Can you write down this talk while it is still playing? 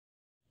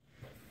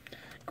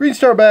Green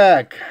Star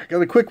back.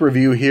 Got a quick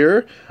review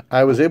here.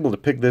 I was able to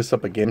pick this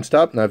up at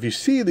GameStop. Now, if you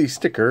see the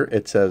sticker,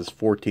 it says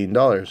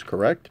 $14,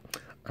 correct?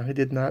 I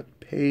did not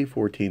pay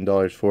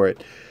 $14 for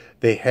it.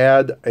 They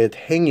had it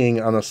hanging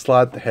on a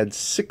slot that had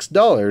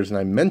 $6, and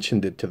I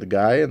mentioned it to the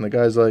guy, and the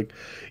guy's like,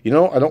 you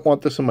know, I don't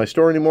want this in my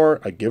store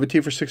anymore. I give it to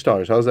you for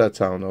 $6. How's that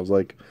sound? I was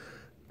like,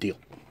 deal.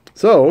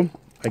 So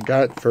I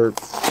got it for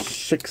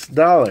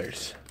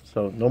 $6.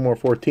 So no more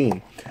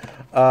 14.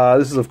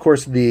 This is, of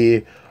course,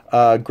 the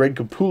Greg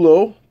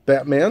Capullo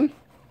Batman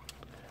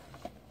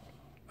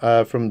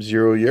from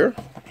Zero Year.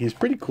 He's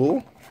pretty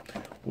cool.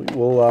 We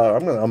will.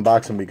 I'm going to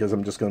unbox him because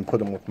I'm just going to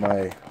put him with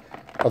my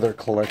other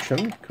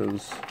collection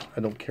because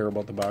I don't care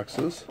about the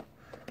boxes.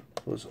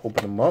 Let's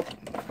open them up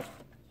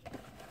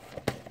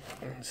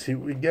and see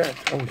what we get.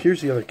 Oh,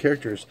 here's the other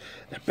characters.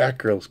 That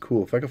Batgirl's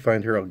cool. If I can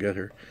find her, I'll get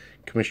her.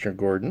 Commissioner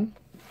Gordon,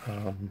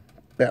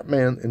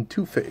 Batman, and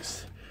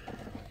Two-Face.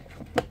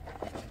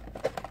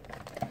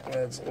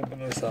 Let's open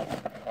this up.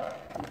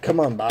 Come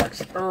on,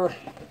 box. Yep,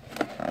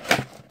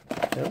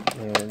 there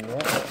we go.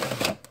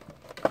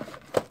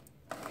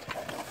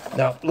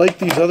 Now, like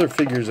these other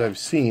figures I've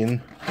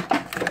seen,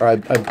 or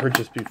I've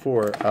purchased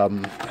before,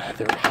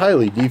 they're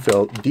highly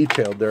detailed.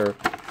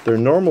 They're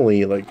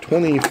normally like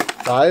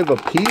 $25 a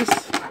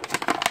piece,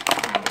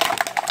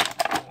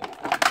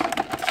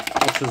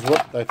 which is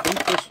what I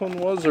think this one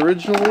was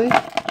originally.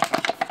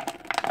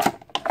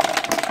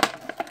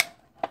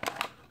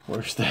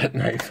 Where's that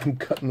knife? I'm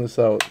cutting this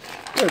out.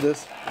 There it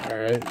is. All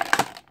right.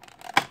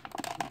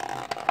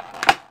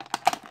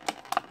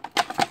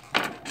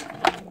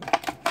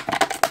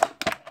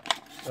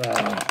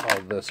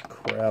 All this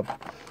crap.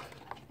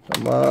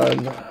 Come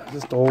on.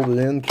 Just hold it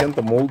in. Can't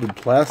the molded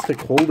plastic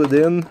hold it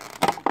in?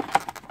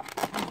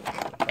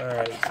 All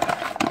right.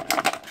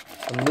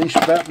 Unleash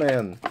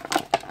Batman.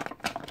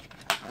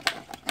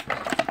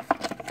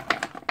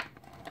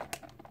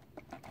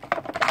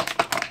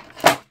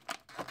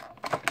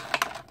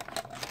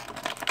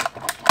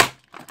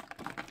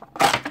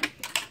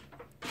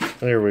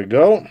 There we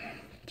go.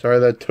 Sorry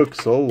that took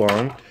so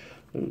long.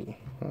 Ooh,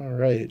 all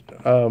right.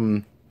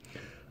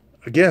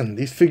 Again,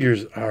 these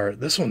figures are...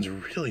 This one's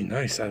really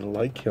nice. I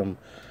like him.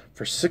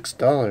 For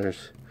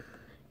 $6,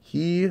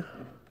 he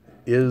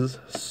is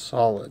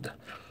solid.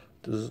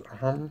 His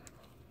arm...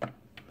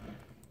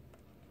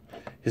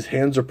 His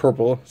hands are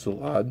purple. It's a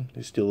lot odd.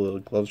 They steal little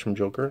gloves from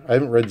Joker. I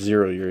haven't read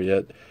Zero Year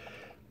yet,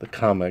 the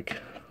comic,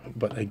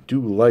 but I do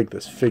like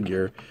this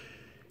figure.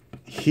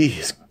 He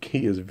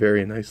is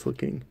very nice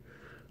looking.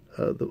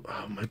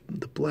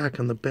 The black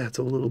on the bat's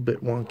a little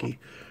bit wonky,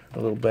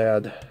 a little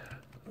bad.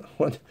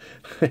 What?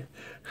 What's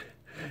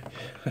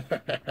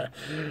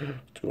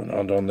going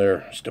on down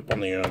there? Step on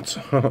the ants.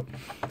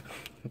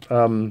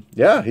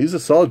 Yeah, he's a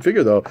solid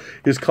figure though.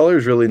 His color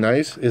is really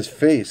nice. His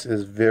face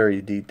is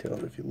very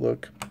detailed. If you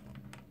look,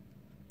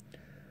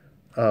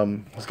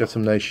 he's got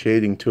some nice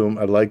shading to him.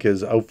 I like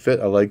his outfit.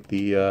 I like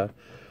the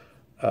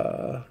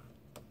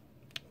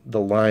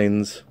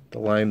lines, the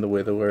way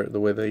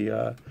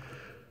they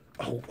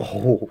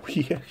Oh,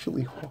 he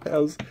actually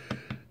has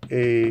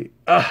a...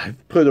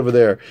 put it over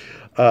there.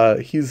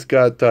 He's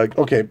got...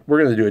 okay,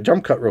 we're going to do a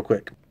jump cut real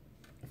quick.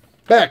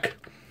 Back!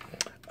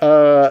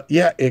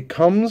 Yeah, it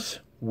comes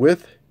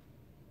with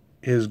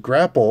his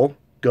grapple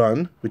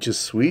gun, which is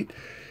sweet.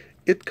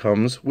 It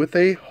comes with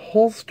a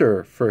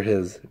holster for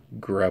his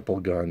grapple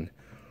gun.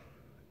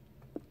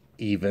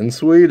 Even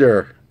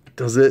sweeter.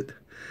 Does it?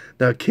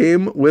 Now, it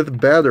came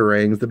with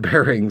batarangs. The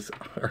batarangs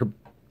are...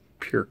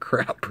 pure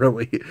crap,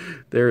 really.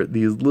 They're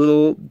these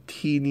little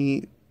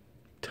teeny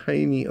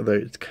tiny,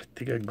 they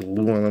got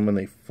glue on them and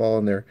they fall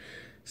in there.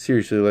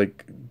 Seriously,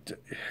 like,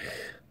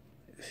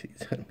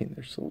 I mean,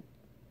 they're so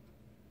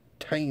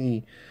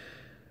tiny.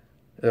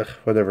 Ugh,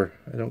 whatever.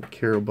 I don't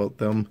care about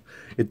them.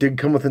 It did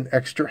come with an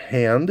extra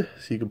hand,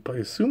 so you could, I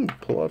assume,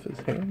 pull off his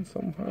hand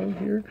somehow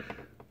here.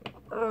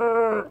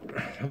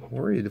 I'm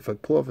worried if I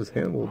pull off his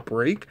hand, will it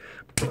break?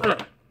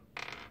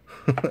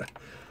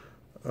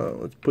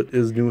 Let's put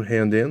his new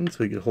hand in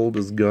so he can hold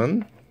his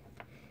gun.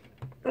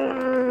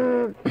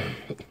 God,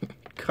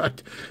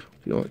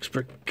 you don't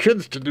expect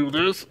kids to do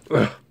this.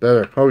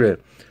 Better. Okay.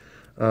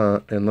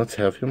 And let's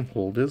have him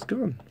hold his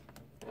gun.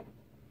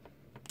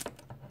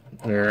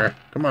 There.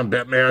 Come on,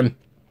 Batman.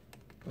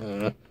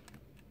 Yeah.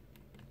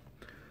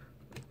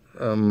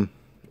 Oh,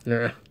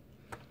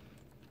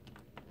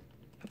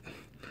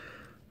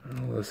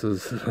 this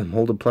is...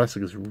 molded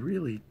plastic is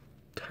really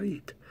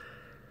tight.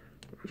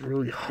 It's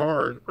really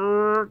hard.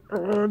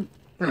 Come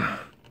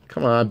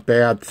on,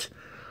 bats.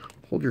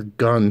 Hold your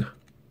gun.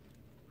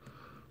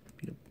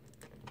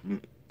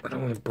 I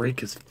don't want to break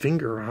his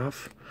finger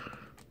off.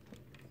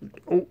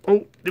 Oh,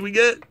 did we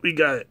get it? We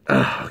got it.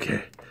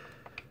 Okay.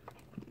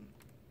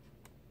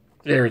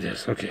 There it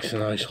is. Okay, so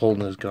now he's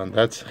holding his gun.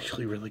 That's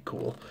actually really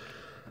cool.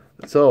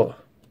 So,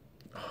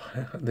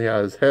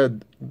 yeah, his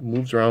head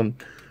moves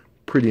around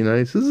pretty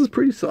nice. This is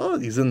pretty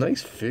solid. He's a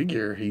nice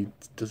figure.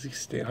 Does he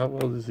stand? How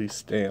well does he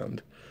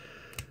stand?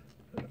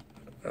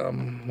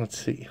 Let's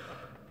see.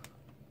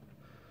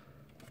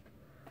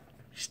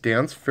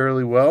 stands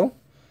fairly well.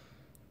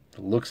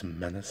 Looks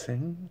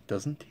menacing,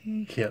 doesn't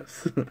he?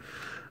 Yes.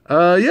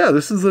 Yeah,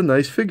 this is a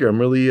nice figure. I'm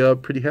really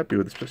pretty happy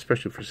with this,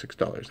 especially for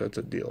 $6. That's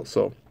a deal.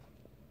 So,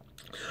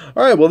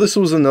 all right. Well, this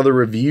was another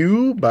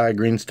review by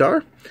Green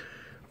Star.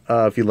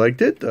 If you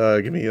liked it,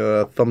 give me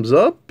a thumbs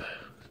up.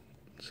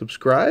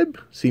 Subscribe.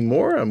 See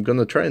more. I'm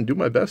gonna try and do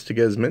my best to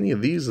get as many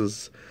of these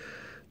as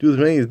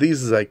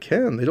I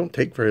can. They don't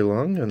take very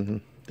long,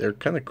 and they're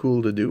kind of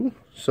cool to do.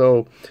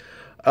 So,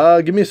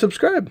 give me a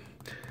subscribe.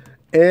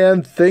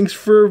 And thanks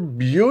for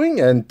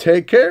viewing, and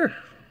take care.